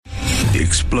The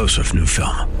explosive new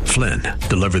film, Flynn,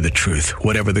 deliver the truth,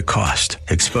 whatever the cost,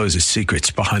 exposes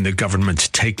secrets behind the government's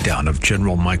takedown of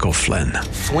General Michael Flynn.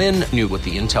 Flynn knew what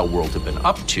the intel world had been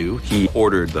up to. He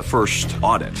ordered the first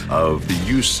audit of the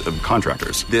use of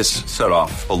contractors. This set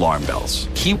off alarm bells.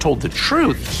 He told the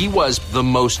truth. He was the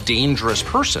most dangerous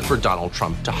person for Donald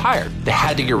Trump to hire. They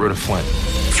had to get rid of Flynn.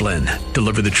 Flynn,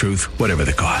 deliver the truth, whatever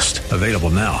the cost. Available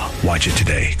now. Watch it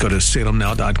today. Go to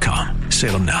salemnow.com.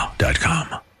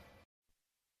 salemnow.com.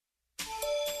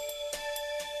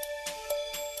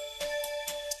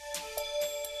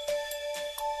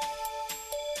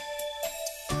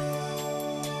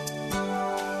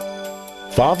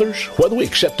 Fathers, whether we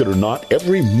accept it or not,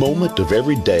 every moment of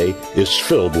every day is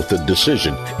filled with a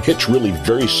decision. It's really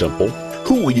very simple.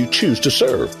 Who will you choose to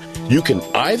serve? You can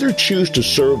either choose to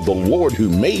serve the Lord who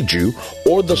made you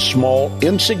or the small,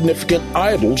 insignificant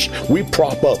idols we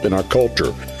prop up in our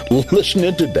culture. Listen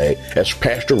in today as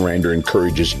Pastor Rander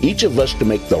encourages each of us to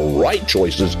make the right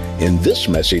choices in this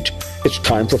message. It's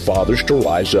time for fathers to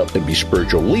rise up and be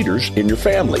spiritual leaders in your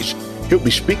families. He'll be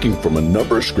speaking from a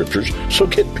number of scriptures, so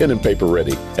get pen and paper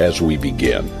ready as we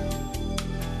begin.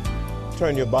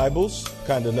 Turn your Bibles,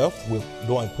 kind enough. We're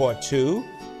doing part 2.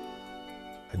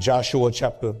 Joshua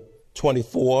chapter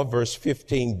 24, verse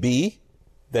 15b,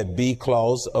 that B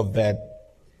clause of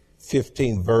that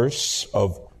 15th verse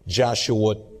of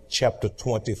Joshua chapter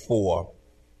 24.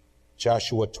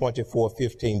 Joshua 24,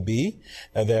 15b.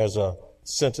 And there's a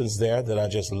sentence there that I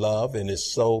just love and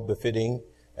is so befitting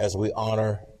as we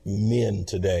honor men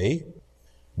today.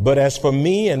 But as for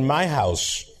me and my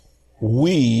house,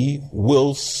 we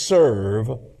will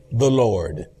serve the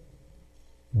Lord.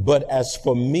 But as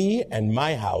for me and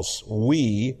my house,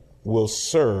 we will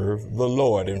serve the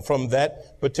Lord. And from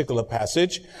that particular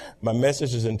passage, my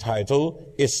message is entitled,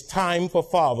 It's Time for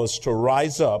Fathers to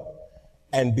Rise Up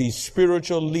and Be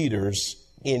Spiritual Leaders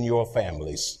in Your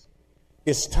Families.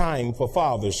 It's time for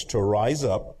fathers to rise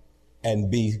up and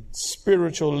be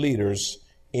spiritual leaders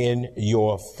in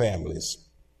your families.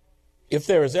 If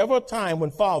there is ever a time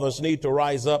when fathers need to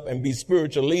rise up and be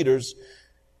spiritual leaders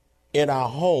in our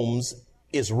homes,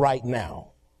 it's right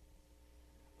now.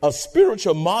 A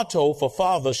spiritual motto for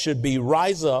fathers should be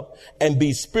rise up and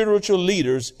be spiritual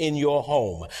leaders in your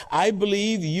home. I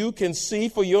believe you can see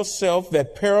for yourself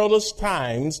that perilous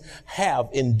times have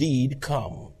indeed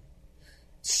come.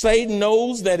 Satan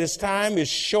knows that his time is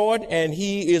short and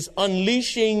he is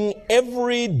unleashing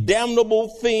every damnable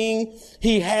thing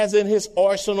he has in his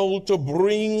arsenal to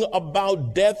bring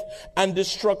about death and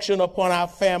destruction upon our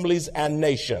families and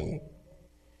nation.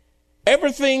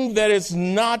 Everything that is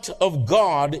not of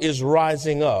God is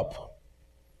rising up.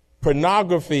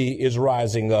 Pornography is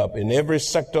rising up in every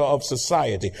sector of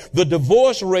society. The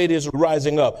divorce rate is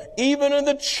rising up. Even in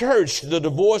the church, the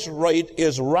divorce rate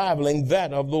is rivaling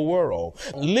that of the world.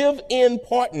 Live-in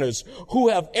partners who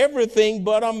have everything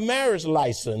but a marriage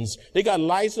license. They got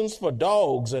license for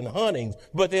dogs and hunting,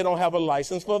 but they don't have a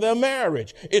license for their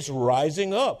marriage. It's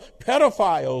rising up.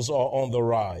 Pedophiles are on the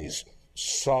rise.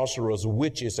 Sorcerers,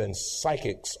 witches, and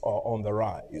psychics are on the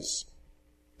rise.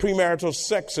 Premarital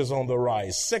sex is on the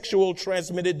rise. Sexual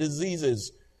transmitted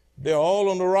diseases, they're all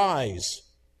on the rise.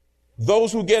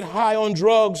 Those who get high on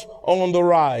drugs are on the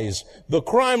rise. The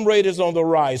crime rate is on the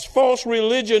rise. False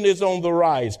religion is on the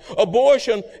rise.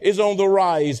 Abortion is on the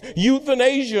rise.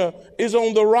 Euthanasia is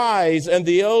on the rise. And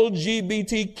the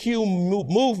LGBTQ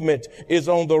movement is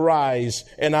on the rise.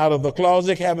 And out of the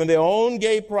closet, having their own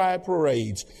gay pride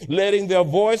parades, letting their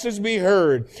voices be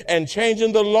heard, and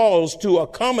changing the laws to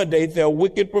accommodate their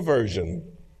wicked perversion.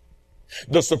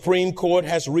 The Supreme Court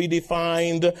has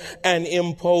redefined and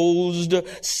imposed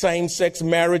same-sex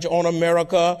marriage on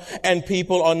America, and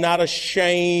people are not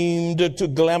ashamed to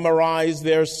glamorize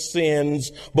their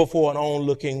sins before an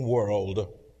onlooking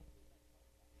world.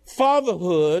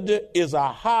 Fatherhood is a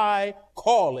high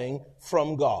calling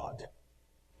from God.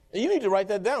 And you need to write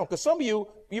that down, because some of you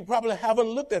probably haven't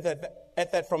looked at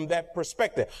that from that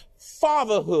perspective.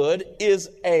 Fatherhood is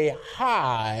a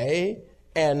high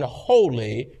and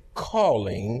holy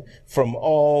calling from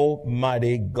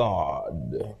Almighty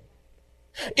God.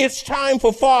 It's time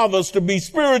for fathers to be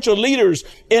spiritual leaders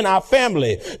in our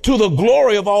family to the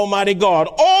glory of Almighty God.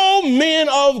 All men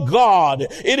of God,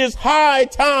 it is high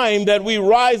time that we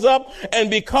rise up and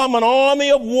become an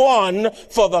army of one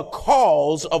for the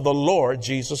cause of the Lord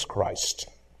Jesus Christ.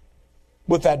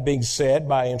 With that being said,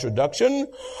 by introduction,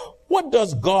 what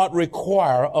does God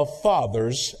require of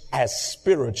fathers as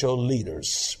spiritual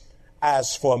leaders?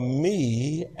 As for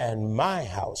me and my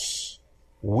house,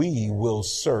 we will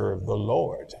serve the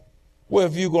Lord. Well,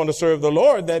 if you're going to serve the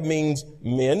Lord, that means,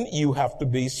 men, you have to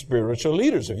be spiritual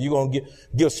leaders. If you're going to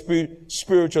give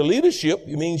spiritual leadership,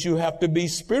 it means you have to be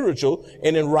spiritual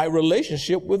and in right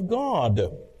relationship with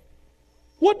God.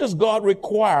 What does God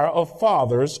require of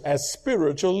fathers as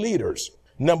spiritual leaders?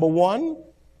 Number one,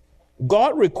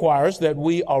 God requires that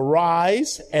we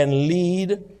arise and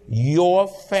lead your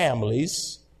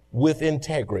families with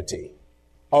integrity.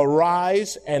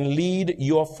 Arise and lead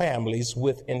your families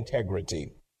with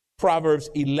integrity. Proverbs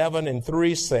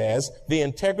 11:3 says, the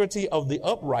integrity of the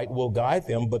upright will guide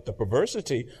them, but the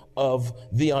perversity of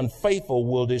the unfaithful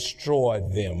will destroy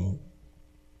them.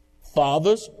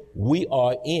 Fathers, we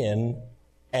are in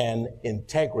an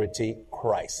integrity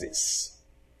crisis.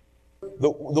 The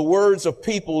words of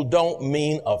people don't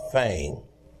mean a thing.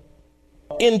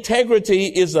 Integrity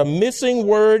is a missing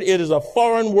word. It is a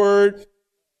foreign word.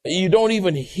 You don't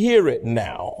even hear it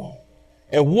now.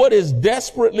 And what is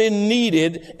desperately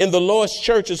needed in the Lord's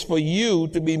church is for you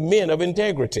to be men of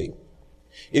integrity.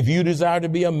 If you desire to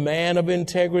be a man of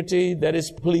integrity that is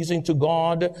pleasing to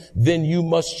God, then you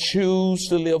must choose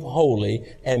to live holy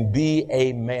and be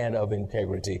a man of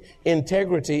integrity.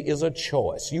 Integrity is a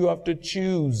choice. You have to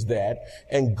choose that,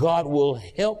 and God will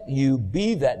help you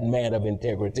be that man of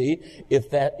integrity if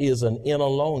that is an inner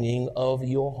longing of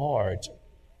your heart.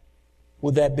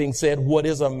 With that being said, what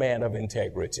is a man of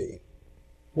integrity?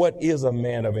 What is a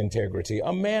man of integrity?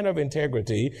 A man of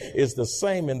integrity is the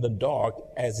same in the dark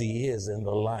as he is in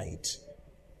the light.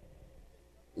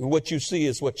 What you see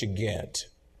is what you get.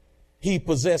 He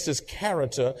possesses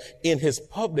character in his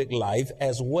public life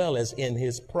as well as in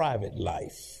his private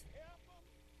life.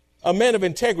 A man of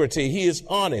integrity, he is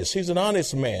honest. He's an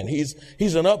honest man.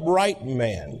 He's an upright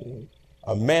man.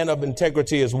 A man of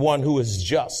integrity is one who is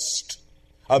just.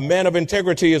 A man of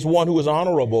integrity is one who is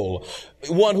honorable,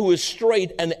 one who is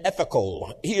straight and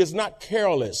ethical. He is not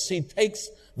careless. He takes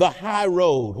the high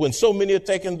road when so many are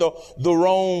taking the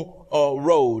wrong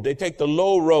road. They take the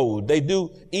low road. They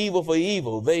do evil for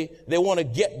evil. They want to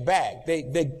get back.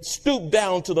 They stoop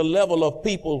down to the level of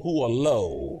people who are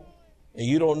low. And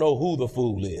you don't know who the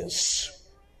fool is.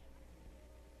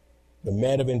 The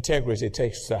man of integrity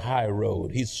takes the high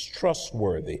road. He's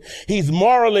trustworthy. He's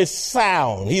morally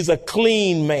sound. He's a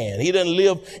clean man. He doesn't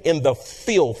live in the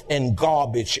filth and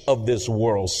garbage of this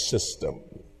world system.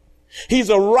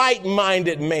 He's a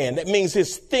right-minded man. That means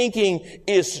his thinking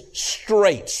is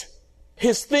straight.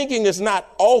 His thinking is not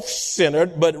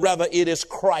off-centered, but rather it is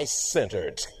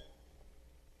Christ-centered.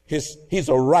 He's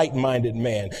a right-minded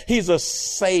man. He's a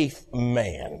safe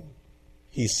man.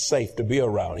 He's safe to be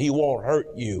around. He won't hurt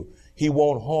you. He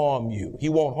won't harm you. He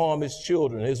won't harm his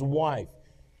children, his wife.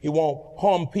 He won't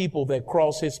harm people that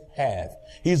cross his path.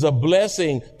 He's a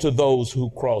blessing to those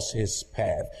who cross his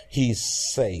path. He's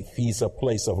safe. He's a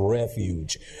place of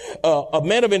refuge. A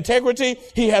man of integrity,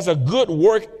 he has a good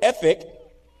work ethic,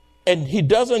 and he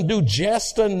doesn't do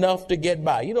just enough to get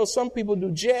by. You know, some people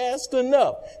do just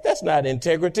enough. That's not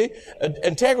integrity.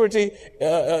 Integrity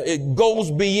it goes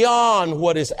beyond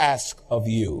what is asked of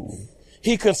you.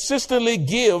 He consistently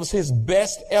gives his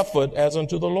best effort as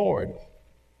unto the Lord.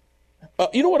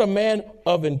 You know what a man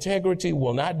of integrity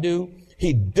will not do?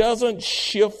 He doesn't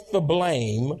shift the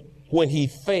blame when he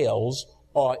fails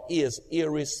or is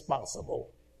irresponsible.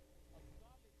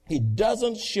 He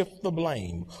doesn't shift the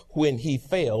blame when he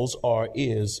fails or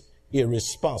is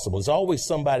irresponsible. It's always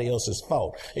somebody else's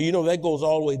fault. And you know, that goes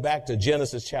all the way back to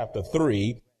Genesis chapter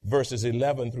 3. Verses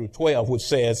 11 through 12, which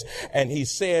says, and he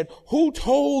said, who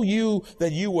told you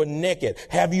that you were naked?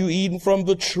 Have you eaten from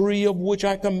the tree of which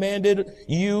I commanded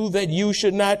you that you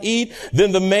should not eat?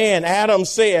 Then the man, Adam,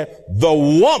 said, the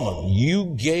woman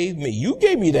you gave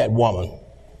me that woman.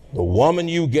 The woman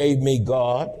you gave me,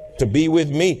 God, to be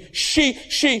with me. She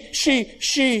gave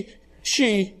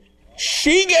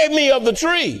me of the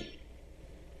tree.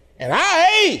 And I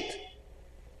ate.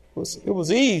 It was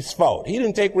Eve's fault. He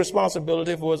didn't take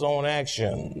responsibility for his own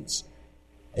actions.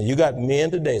 And you got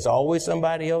men today, it's always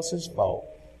somebody else's fault.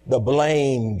 The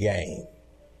blame game.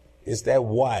 It's that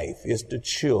wife. It's the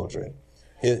children.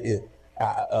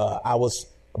 I was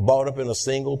brought up in a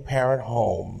single parent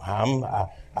home.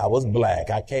 I was black.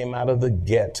 I came out of the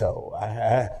ghetto.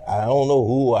 I don't know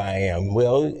who I am.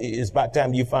 Well, it's about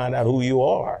time you find out who you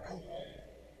are.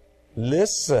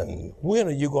 Listen, when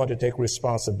are you going to take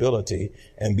responsibility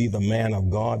and be the man of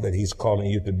God that he's calling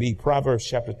you to be? Proverbs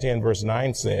chapter 10 verse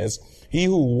 9 says, he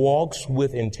who walks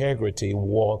with integrity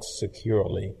walks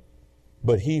securely,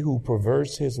 but he who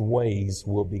perverts his ways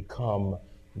will become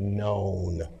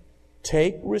known.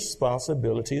 Take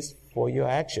responsibilities for your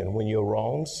action. When you're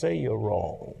wrong, say you're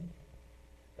wrong.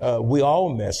 We all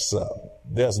mess up.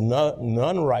 There's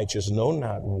none righteous, no,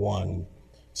 not one.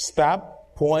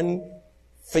 Stop pointing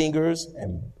fingers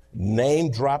and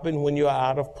name dropping when you're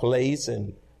out of place,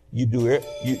 and you do it.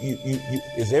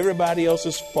 It's everybody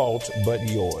else's fault but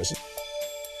yours.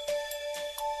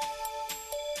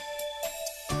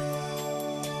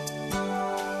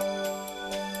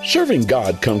 Serving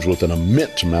God comes with an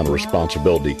immense amount of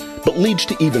responsibility, but leads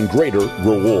to even greater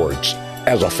rewards.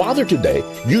 As a father today,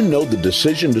 you know the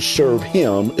decision to serve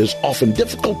Him is often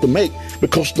difficult to make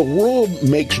because the world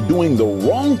makes doing the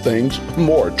wrong things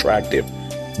more attractive.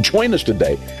 Join us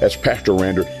today as Pastor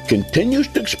Rander continues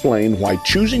to explain why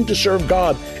choosing to serve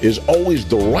God is always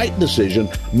the right decision,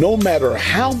 no matter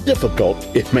how difficult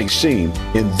it may seem.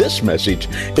 In this message,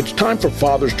 it's time for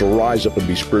fathers to rise up and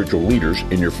be spiritual leaders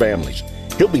in your families.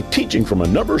 He'll be teaching from a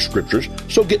number of scriptures,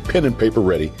 so get pen and paper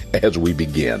ready as we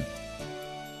begin.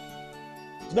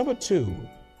 Number 2,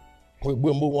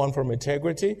 we'll move on from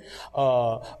integrity.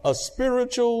 A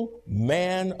spiritual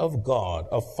man of God,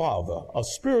 a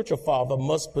spiritual father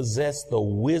must possess the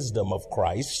wisdom of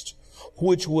Christ,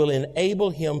 which will enable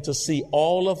him to see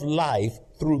all of life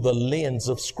through the lens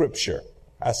of Scripture.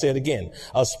 I say it again.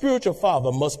 A spiritual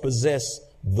father must possess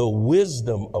the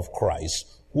wisdom of Christ,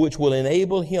 which will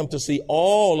enable him to see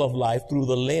all of life through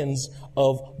the lens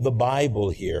of the Bible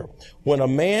here. When a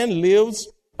man lives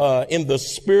in the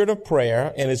spirit of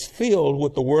prayer and is filled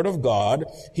with the Word of God,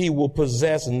 he will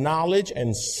possess knowledge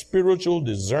and spiritual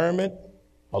discernment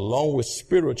along with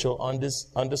spiritual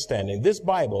understanding. This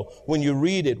Bible, when you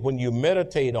read it, when you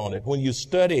meditate on it, when you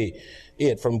study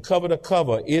it from cover to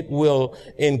cover, it will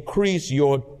increase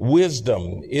your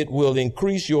wisdom. It will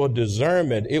increase your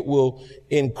discernment. It will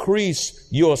increase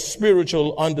your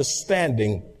spiritual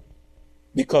understanding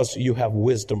because you have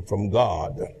wisdom from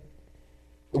God.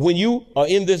 When you are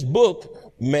in this book,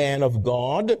 man of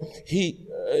God,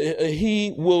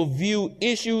 he will view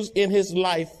issues in his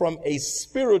life from a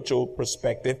spiritual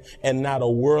perspective and not a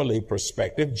worldly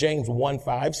perspective. James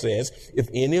 1:5 says, if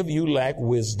any of you lack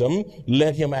wisdom,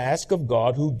 let him ask of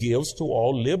God, who gives to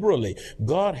all liberally.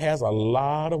 God has a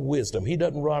lot of wisdom. He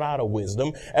doesn't run out of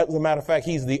wisdom. As a matter of fact,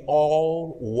 he's the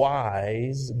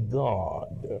all-wise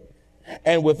God.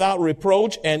 And without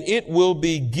reproach, and it will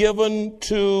be given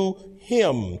to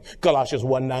him. Colossians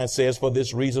 1:9 says, for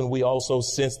this reason we also,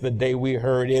 since the day we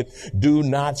heard it, do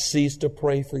not cease to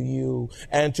pray for you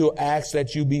and to ask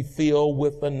that you be filled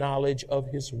with the knowledge of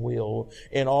his will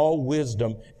in all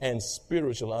wisdom and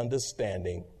spiritual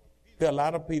understanding. There are a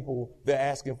lot of people, they're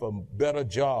asking for better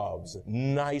jobs,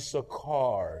 nicer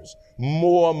cars,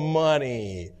 more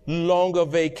money, longer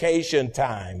vacation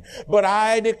time. But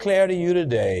I declare to you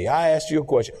today, I ask you a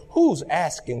question, who's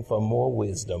asking for more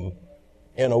wisdom?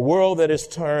 In a world that is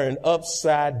turned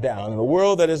upside down, in a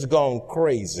world that has gone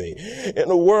crazy, in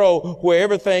a world where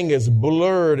everything is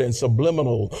blurred and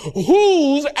subliminal,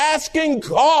 who's asking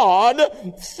God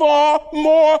for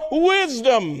more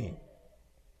wisdom?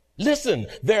 Listen,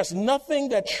 there's nothing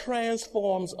that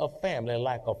transforms a family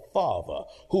like a father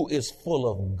who is full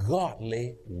of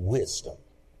godly wisdom.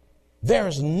 There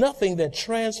is nothing that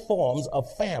transforms a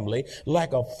family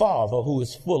like a father who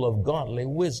is full of godly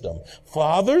wisdom.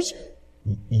 Fathers,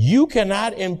 you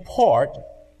cannot impart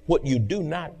what you do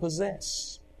not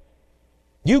possess.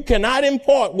 You cannot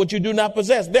impart what you do not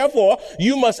possess. Therefore,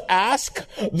 you must ask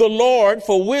the Lord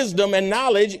for wisdom and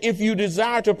knowledge if you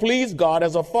desire to please God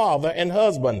as a father and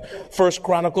husband. 1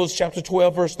 Chronicles chapter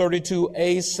 12, verse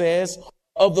 32a says,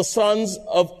 of the sons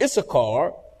of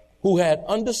Issachar, who had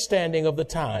understanding of the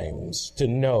times to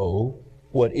know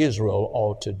what Israel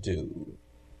ought to do.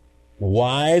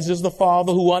 Wise is the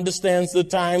father who understands the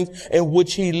times in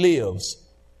which he lives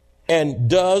and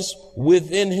does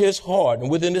within his heart and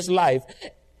within his life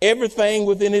everything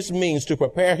within his means to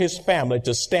prepare his family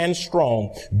to stand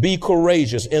strong, be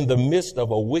courageous in the midst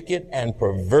of a wicked and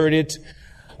perverted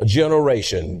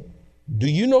generation. Do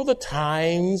you know the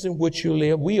times in which you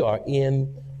live? We are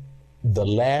in the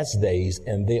last days,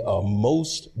 and they are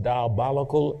most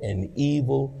diabolical and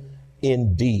evil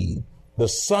indeed. The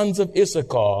sons of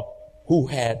Issachar, who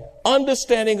had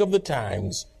understanding of the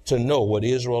times to know what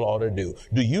Israel ought to do.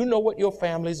 Do you know what your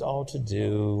families ought to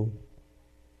do?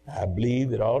 I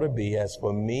believe it ought to be, as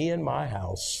for me and my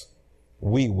house,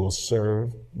 we will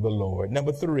serve the Lord.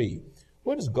 Number 3,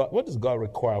 what does God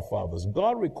require of fathers?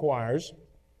 God requires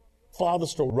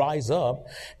fathers to rise up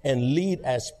and lead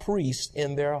as priests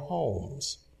in their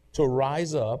homes. to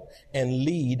rise up and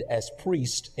lead as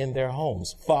priests in their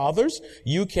homes. Fathers,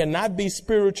 you cannot be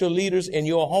spiritual leaders in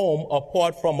your home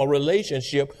apart from a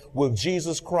relationship with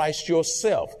Jesus Christ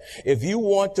yourself. If you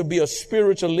want to be a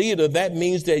spiritual leader, that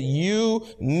means that you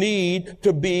need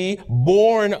to be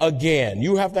born again.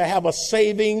 You have to have a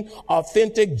saving,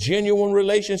 authentic, genuine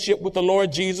relationship with the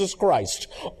Lord Jesus Christ.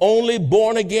 Only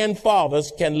born again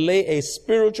fathers can lay a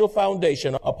spiritual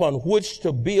foundation upon which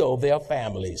to build their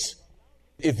families.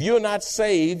 If you're not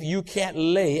saved, you can't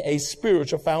lay a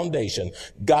spiritual foundation.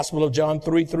 Gospel of John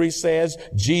 3:3 says,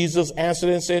 Jesus answered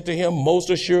and said to him,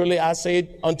 most assuredly I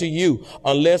say unto you,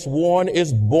 unless one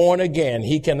is born again,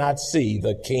 he cannot see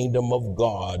the kingdom of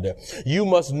God. You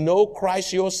must know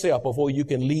Christ yourself before you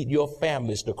can lead your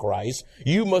families to Christ.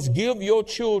 You must give your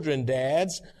children,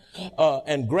 dads,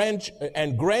 and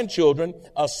grandchildren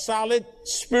a solid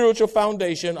spiritual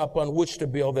foundation upon which to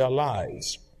build their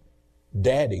lives.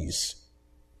 Daddies,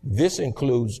 this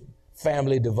includes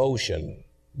family devotion,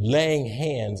 laying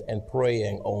hands and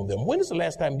praying on them. When is the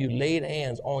last time you laid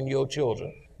hands on your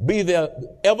children? Be they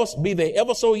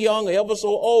ever so young or ever so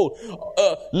old,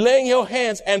 laying your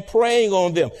hands and praying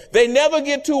on them. They never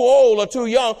get too old or too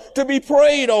young to be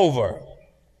prayed over.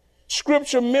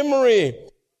 Scripture memory.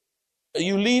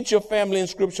 You lead your family in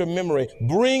scripture memory,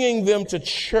 bringing them to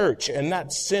church and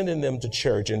not sending them to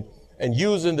church and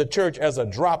using the church as a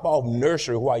drop-off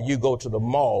nursery while you go to the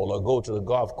mall or go to the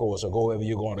golf course or go wherever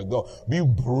you're going to go. You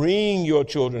bring your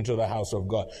children to the house of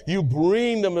God. You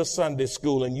bring them to Sunday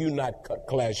school and you not cut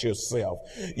class yourself.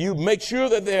 You make sure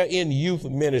that they're in youth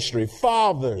ministry.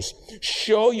 Fathers,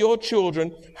 show your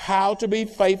children how to be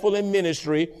faithful in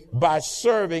ministry by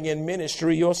serving in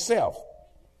ministry yourself.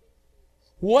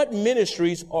 What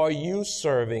ministries are you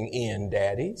serving in,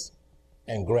 daddies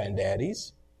and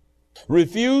granddaddies?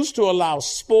 Refuse to allow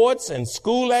sports and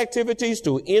school activities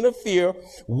to interfere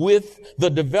with the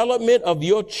development of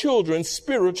your children's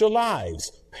spiritual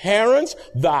lives. Parents,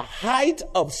 the height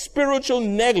of spiritual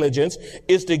negligence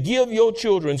is to give your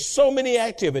children so many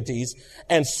activities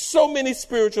and so many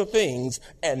spiritual things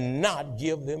and not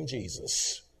give them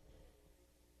Jesus.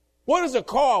 What is a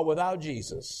car without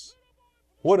Jesus?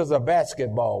 What is a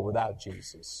basketball without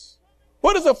Jesus?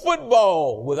 What is a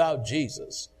football without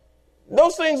Jesus?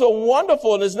 Those things are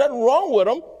wonderful and there's nothing wrong with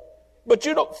them. But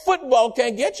football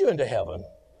can't get you into heaven.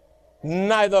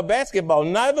 Neither basketball,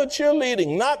 neither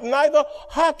cheerleading, neither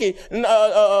hockey,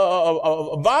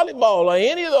 volleyball, or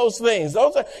any of those things.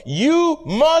 You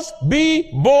must be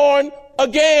born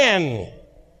again.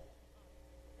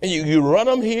 And you run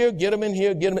them here, get them in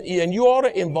here, and you ought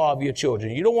to involve your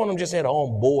children. You don't want them just at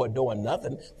home bored doing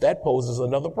nothing. That poses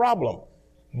another problem.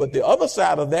 But the other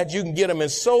side of that, you can get them in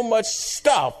so much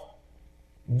stuff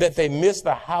that they miss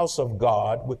the house of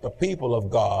God with the people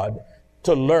of God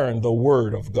to learn the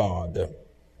word of God.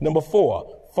 Number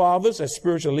 4, fathers as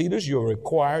spiritual leaders, you're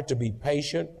required to be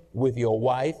patient with your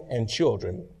wife and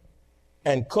children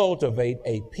and cultivate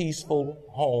a peaceful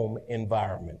home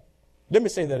environment. Let me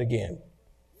say that again.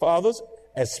 Fathers,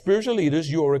 as spiritual leaders,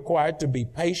 you are required to be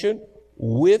patient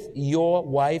with your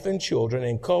wife and children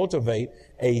and cultivate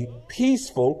a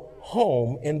peaceful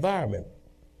home environment.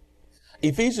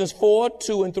 Ephesians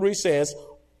 4:2-3 says,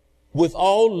 with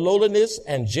all lowliness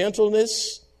and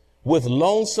gentleness, with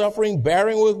long suffering,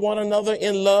 bearing with one another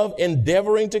in love,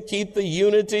 endeavoring to keep the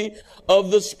unity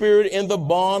of the Spirit in the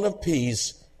bond of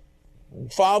peace.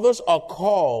 Fathers are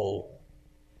called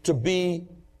to be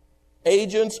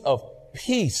agents of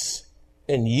peace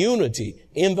and unity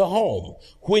in the home.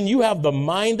 When you have the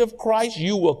mind of Christ,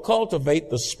 you will cultivate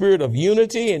the spirit of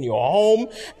unity in your home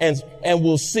and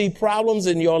will see problems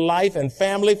in your life and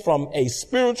family from a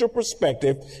spiritual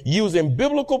perspective, using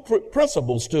biblical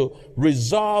principles to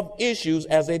resolve issues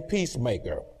as a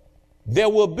peacemaker. There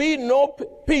will be no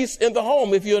peace in the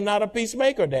home if you're not a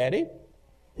peacemaker, Daddy,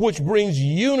 which brings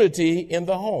unity in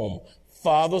the home.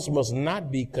 Fathers must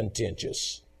not be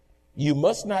contentious. You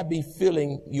must not be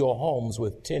filling your homes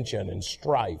with tension and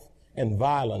strife and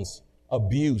violence,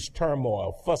 abuse,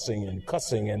 turmoil, fussing and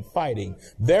cussing and fighting.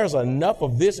 There's enough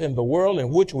of this in the world in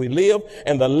which we live,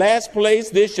 and the last place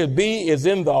this should be is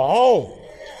in the home.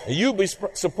 And you'd be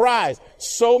surprised.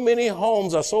 So many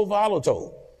homes are so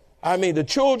volatile. I mean, the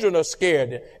children are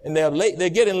scared and they're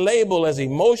getting labeled as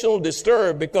emotional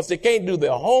disturbed because they can't do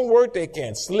their homework. They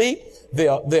can't sleep.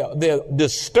 They're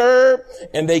disturbed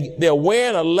and they're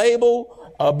wearing a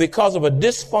label because of a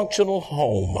dysfunctional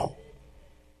home.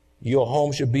 Your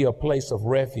home should be a place of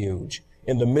refuge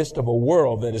in the midst of a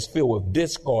world that is filled with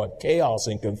discord, chaos,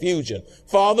 and confusion.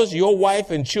 Fathers, your wife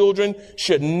and children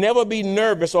should never be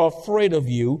nervous or afraid of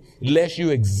you, lest you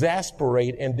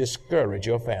exasperate and discourage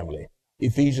your family.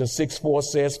 Ephesians 6:4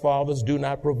 says, fathers, do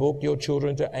not provoke your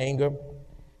children to anger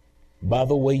by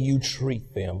the way you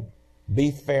treat them.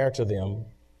 Be fair to them.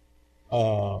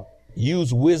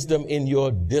 Use wisdom in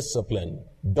your discipline.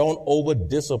 Don't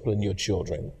over-discipline your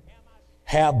children.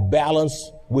 Have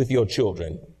balance with your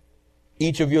children.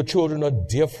 Each of your children are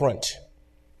different.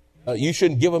 You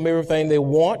shouldn't give them everything they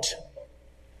want,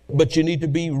 but you need to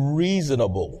be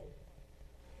reasonable.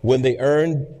 When they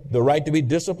earn the right to be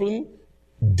disciplined,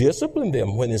 discipline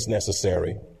them when it's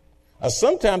necessary.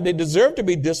 Sometimes they deserve to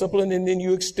be disciplined, and then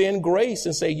you extend grace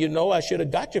and say, you know, I should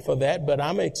have got you for that, but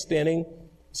I'm extending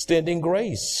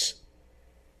grace.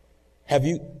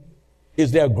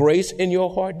 Is there grace in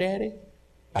your heart, Daddy?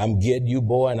 I'm getting you,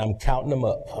 boy, and I'm counting them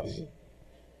up.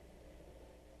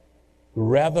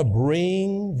 Rather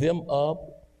bring them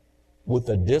up with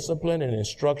the discipline and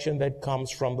instruction that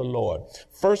comes from the Lord.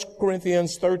 1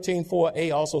 Corinthians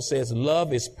 13:4a also says,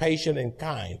 love is patient and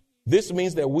kind. This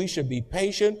means that we should be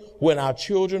patient when our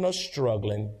children are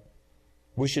struggling.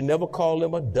 We should never call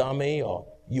them a dummy or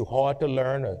you hard to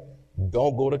learn or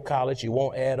don't go to college. You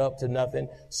won't add up to nothing.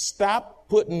 Stop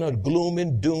putting a gloom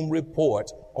and doom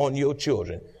report on your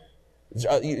children.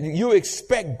 You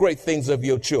expect great things of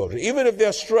your children. Even if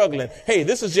they're struggling, hey,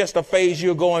 this is just a phase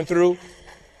you're going through.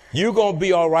 You're going to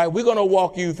be all right. We're going to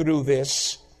walk you through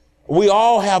this. We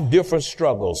all have different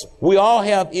struggles. We all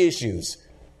have issues.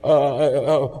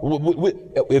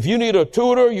 If you need a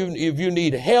tutor, if you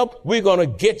need help, we're going to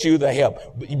get you the help.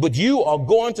 But you are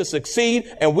going to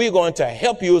succeed, and we're going to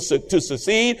help you to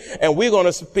succeed, and we're going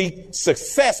to speak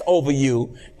success over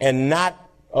you and not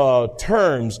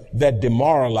terms that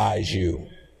demoralize you.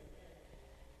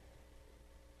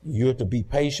 You're to be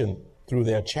patient through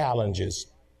their challenges.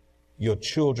 Your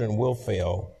children will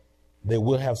fail. They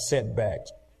will have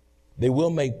setbacks. They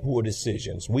will make poor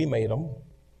decisions. We made them.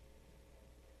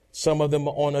 Some of them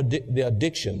are on their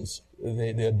addictions.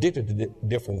 They're addicted to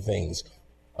different things.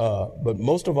 But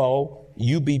most of all,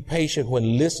 you be patient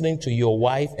when listening to your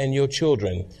wife and your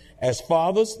children. As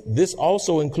fathers, this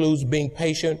also includes being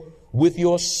patient with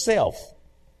yourself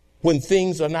when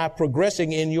things are not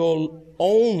progressing in your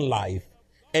own life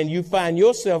and you find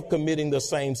yourself committing the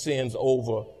same sins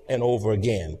over and over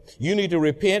again. You need to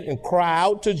repent and cry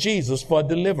out to Jesus for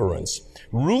deliverance.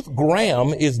 Ruth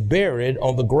Graham is buried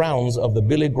on the grounds of the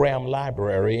Billy Graham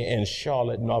Library in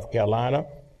Charlotte, North Carolina.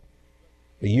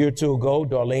 A year or two ago,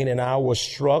 Darlene and I were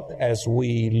struck as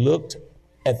we looked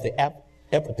at the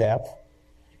epitaph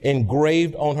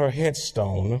engraved on her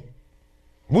headstone.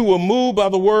 We were moved by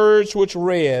the words which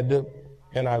read,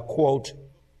 and I quote,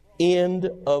 "End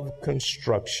of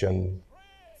construction.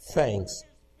 Thanks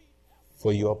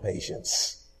for your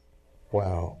patience."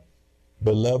 Wow.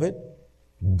 Beloved,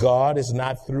 God is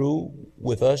not through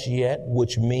with us yet,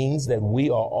 which means that we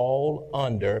are all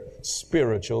under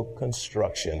spiritual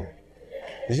construction.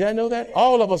 Did y'all know that?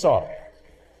 All of us are.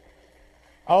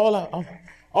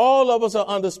 All of us are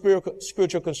under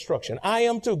spiritual construction. I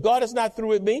am too. God is not through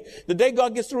with me. The day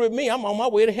God gets through with me, I'm on my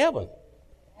way to heaven.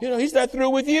 You know, he's not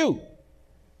through with you.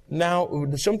 Now,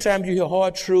 sometimes you hear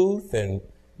hard truth and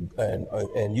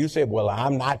you say, well,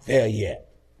 I'm not there yet.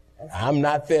 I'm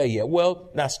not there yet. Well,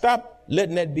 now stop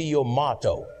letting that be your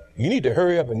motto. You need to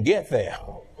hurry up and get there.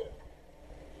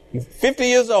 You're 50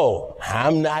 years old.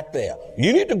 I'm not there.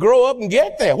 You need to grow up and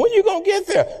get there. When are you going to get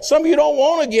there? Some of you don't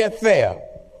want to get there.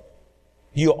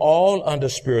 You're all under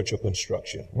spiritual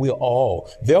construction. We're all.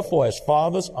 Therefore, as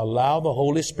fathers, allow the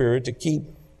Holy Spirit to keep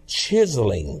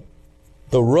chiseling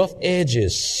the rough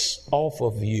edges off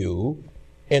of you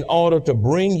in order to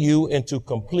bring you into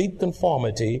complete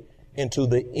conformity into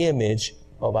the image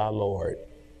of our Lord.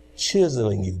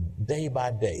 Chiseling you day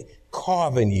by day,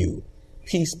 carving you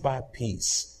piece by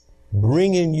piece,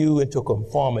 bringing you into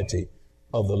conformity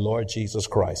of the Lord Jesus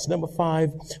Christ. Number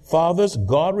 5, fathers,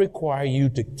 God requires you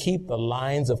to keep the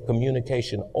lines of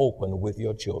communication open with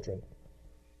your children.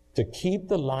 To keep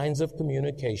the lines of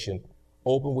communication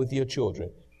open with your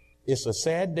children. It's a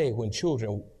sad day when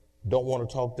children don't want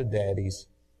to talk to daddies.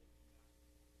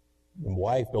 And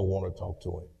wife don't want to talk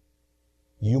to him.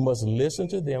 You must listen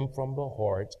to them from the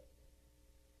heart.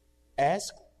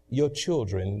 Ask your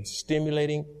children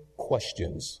stimulating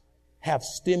questions. Have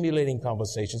stimulating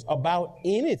conversations about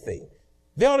anything.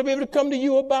 They ought to be able to come to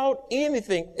you about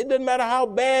anything. It doesn't matter how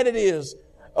bad it is,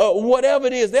 whatever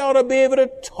it is. They ought to be able to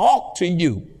talk to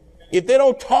you. If they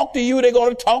don't talk to you, they're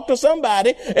going to talk to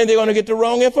somebody and they're going to get the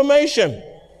wrong information.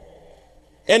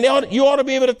 And you ought to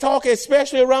be able to talk,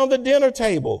 especially around the dinner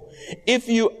table. If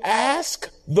you ask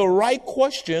the right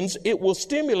questions, it will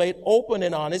stimulate open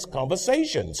and honest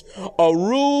conversations. A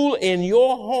rule in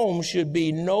your home should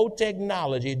be no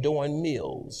technology during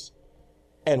meals.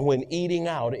 and when eating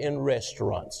out in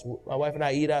restaurants. My wife and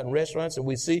I eat out in restaurants, and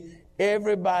we see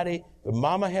everybody. The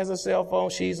mama has a cell phone.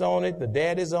 She's on it. The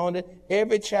dad is on it.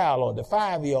 Every child on it. The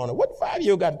 5-year on it. What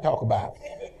 5-year got to talk about?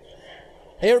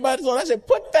 Everybody's on it. I said,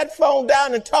 put that phone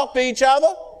down and talk to each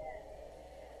other.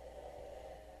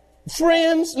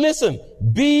 Friends, listen,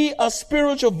 be a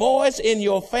spiritual voice in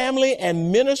your family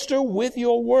and minister with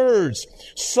your words.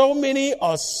 So many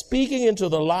are speaking into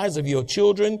the lives of your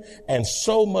children, and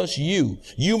so must you.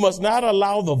 You must not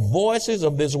allow the voices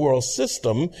of this world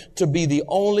system to be the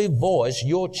only voice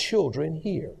your children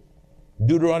hear.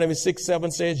 Deuteronomy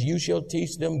 6:7 says, you shall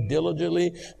teach them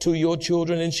diligently to your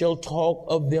children and shall talk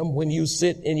of them when you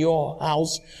sit in your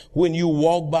house, when you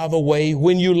walk by the way,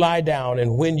 when you lie down,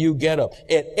 and when you get up.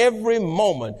 At every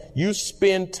moment, you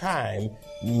spend time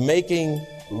making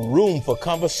room for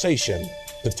conversation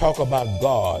to talk about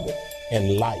God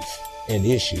and life and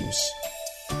issues.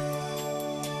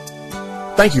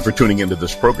 Thank you for tuning into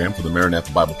this program from the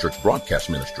Maranatha Bible Church Broadcast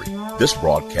Ministry. This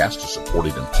broadcast is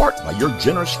supported in part by your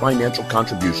generous financial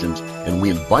contributions, and we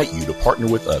invite you to partner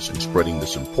with us in spreading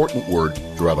this important word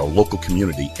throughout our local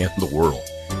community and the world.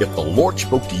 If the Lord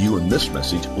spoke to you in this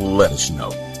message, let us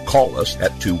know. Call us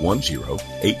at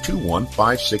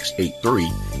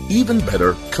 210-821-5683. Even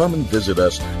better, come and visit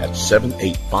us at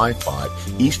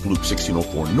 7855 East Loop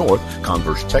 1604 North,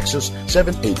 Converse, Texas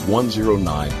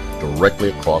 78109,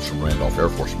 directly across from Randolph Air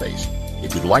Force Base.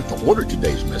 If you'd like to order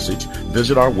today's message,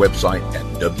 visit our website at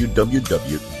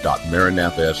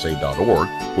www.maranathasa.org,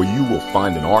 where you will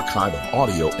find an archive of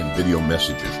audio and video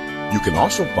messages. You can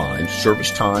also find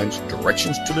service times,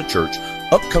 directions to the church,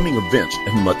 upcoming events,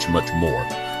 and much, much more.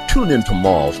 Tune in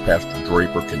tomorrow as Pastor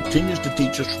Draper continues to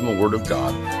teach us from the Word of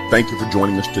God. Thank you for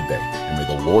joining us today, and may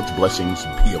the Lord's blessings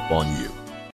be upon you.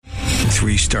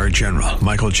 3-star General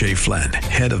Michael J. Flynn,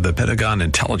 head of the Pentagon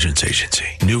Intelligence Agency,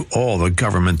 knew all the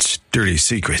government's dirty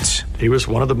secrets. He was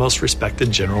one of the most respected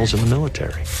generals in the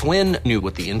military. Flynn knew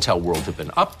what the intel world had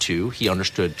been up to. He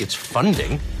understood its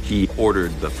funding. He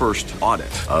ordered the first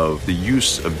audit of the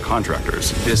use of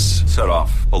contractors. This set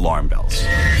off alarm bells.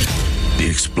 The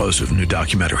explosive new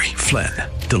documentary, Flynn,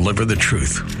 Deliver the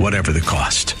Truth, Whatever the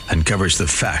Cost, uncovers the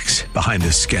facts behind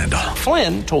this scandal.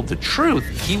 Flynn told the truth.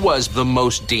 He was the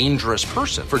most dangerous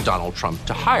person for Donald Trump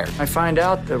to hire. I find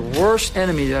out the worst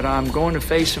enemy that I'm going to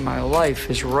face in my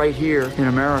life is right here in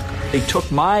America. They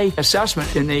took my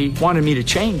assessment and they wanted me to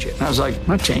change it. And I was like, I'm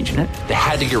not changing it. They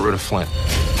had to get rid of Flynn.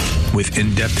 With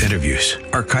in-depth interviews,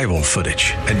 archival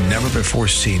footage, and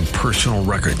never-before-seen personal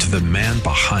records of the man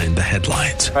behind the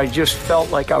headlines. I just felt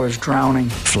like I was drowning.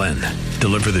 Flynn,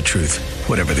 Deliver the Truth,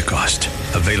 Whatever the Cost.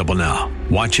 Available now.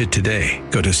 Watch it today.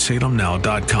 Go to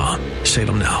salemnow.com.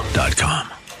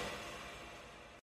 salemnow.com.